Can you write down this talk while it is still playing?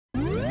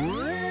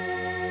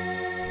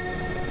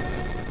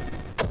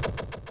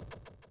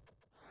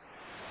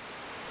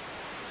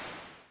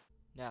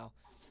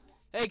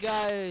Hey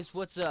guys,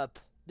 what's up?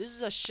 This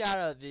is a shout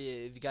out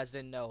video if you guys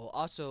didn't know.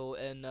 Also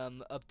an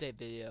update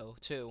video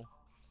too.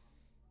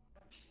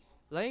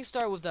 Let me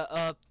start with the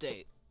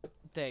update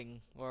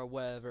thing or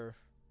whatever.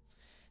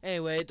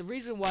 Anyway, the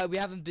reason why we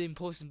haven't been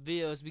posting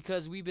videos is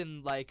because we've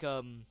been like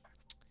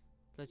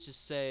let's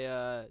just say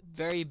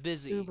very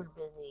busy. Uber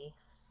busy.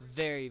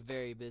 Very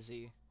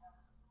busy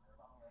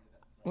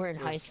We're in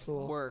high with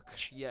school. work.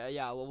 Yeah,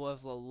 well,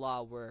 with a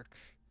lot of work.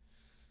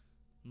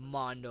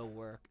 Mondo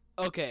work.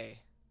 Okay.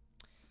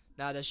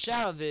 Now the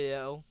shout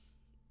video,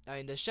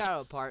 the shout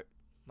out part,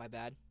 my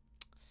bad,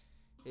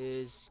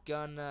 is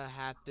gonna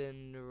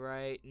happen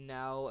right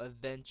now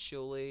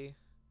eventually.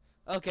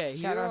 Okay,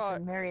 Shout here out to are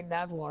Mary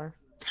Mavlor.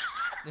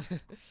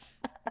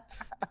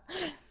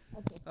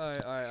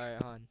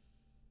 alright, hon.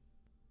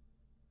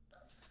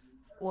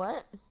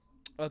 What?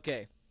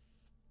 Okay.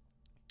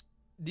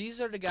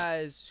 These are the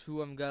guys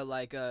who I'm gonna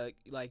like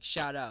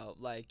shout out,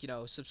 like,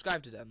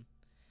 subscribe to them.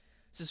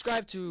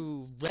 Subscribe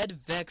to Red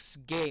Vex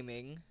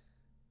Gaming.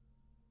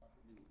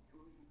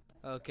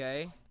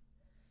 Okay.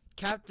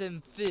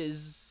 Captain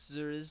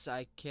Fizzers,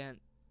 I don't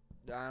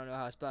know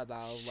how to spell it, but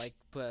I'll like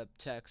put up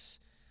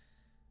text.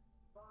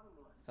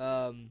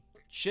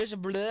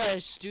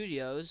 Shizabla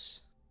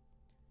Studios.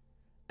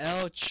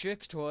 El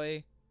Trick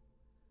Toy.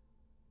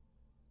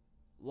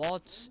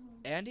 Walt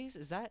Andes?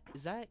 Is that?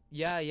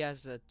 Yeah, he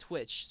has a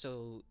Twitch,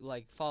 so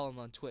like follow him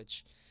on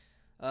Twitch.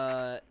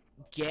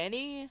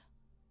 Ganny?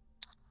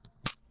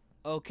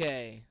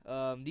 Okay.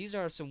 These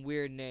are some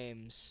weird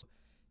names.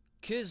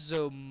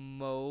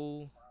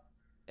 Kizomo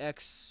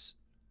X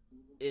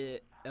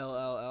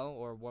LLL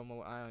or one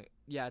more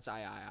yeah, it's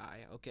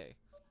I. Okay.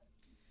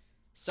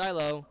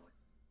 Silo.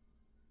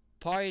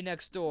 Party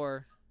next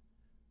door.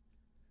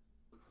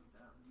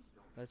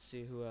 Let's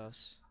see who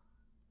else.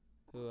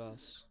 Who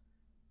else?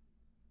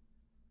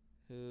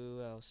 Who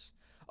else?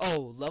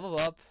 Oh, Level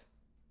Up,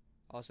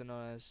 also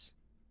known as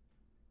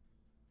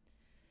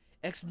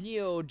Ex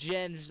Neo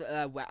Gen.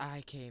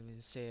 I can't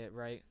even say it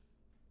right.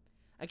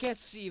 I can't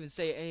even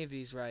say any of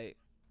these right.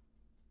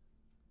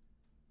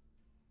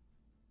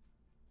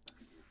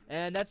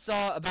 And that's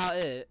all about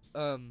it.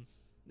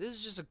 This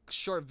is just a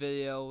short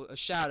video, a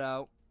shout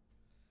out.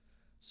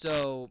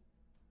 So,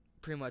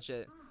 pretty much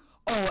it.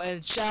 Oh,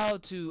 and shout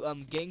out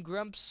to Game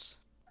Grumps.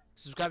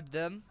 Subscribe to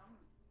them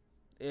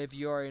if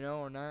you already know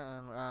or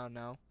not. I don't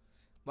know.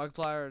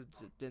 Markiplier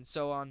and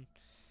so on.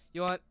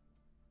 You know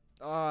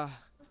what?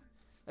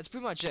 That's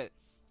pretty much it.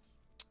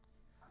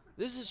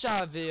 This is a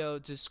shout out video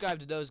to subscribe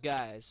to those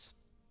guys.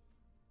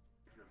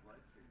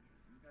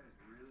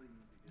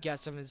 You got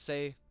something to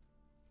say?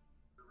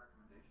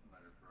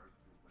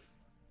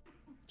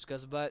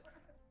 Discuss the butt.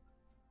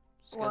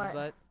 Discuss the What?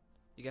 butt.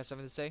 You got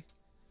something to say?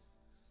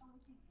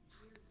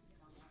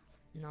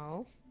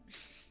 No.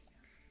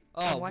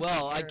 I'm Oh, watching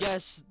well, I Arrow.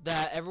 guess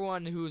that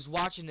everyone who's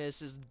watching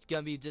this is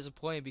gonna be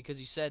disappointed because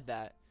you said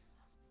that.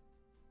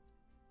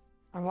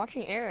 I'm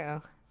watching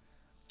Arrow.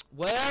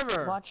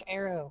 Whatever! Watch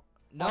Arrow.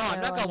 No, Watch I'm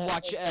Arrow not on gonna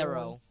watch Netflix, everyone.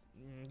 Arrow.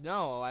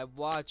 No, I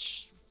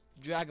watch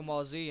Dragon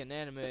Ball Z and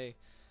anime.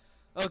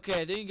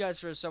 Okay, thank you guys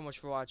for so much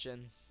for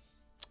watching.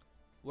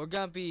 We're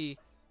gonna be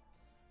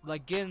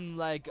like getting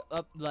like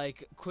up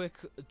like quick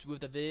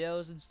with the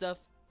videos and stuff.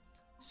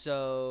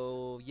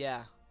 So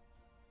yeah.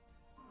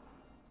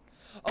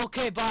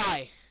 Okay,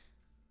 bye.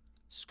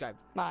 Subscribe.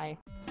 Bye.